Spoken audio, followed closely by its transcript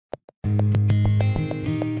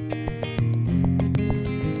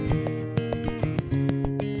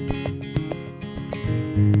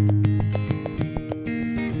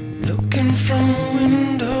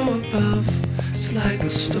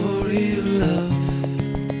love.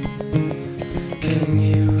 Can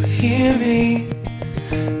you hear me?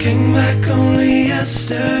 Came back only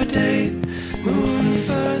yesterday, moving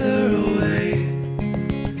further away.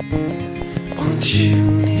 Won't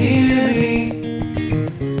you hear me?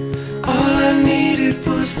 All I needed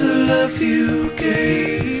was the love you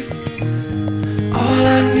gave. All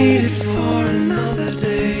I needed for another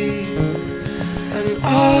day, and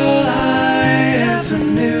all I ever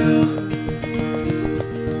knew,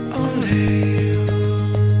 only you.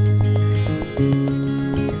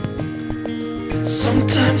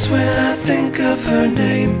 Sometimes when I think of her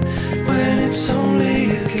name, when it's only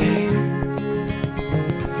a game,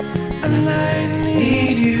 and I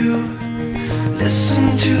need you, listen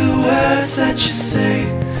to the words that you say.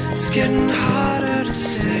 It's getting harder to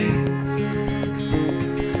say.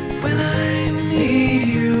 When I need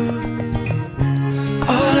you,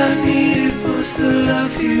 all I needed was the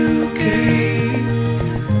love you gave.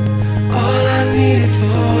 All I needed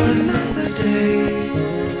for another day,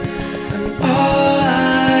 and all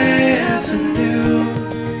I ever knew,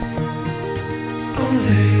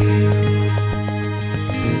 only you.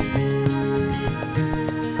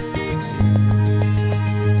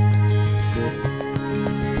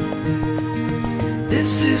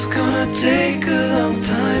 This is gonna take a long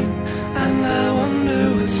time, and I wonder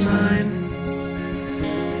what's mine.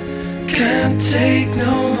 Can't take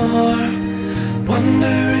no more.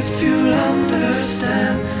 Wonder if you'll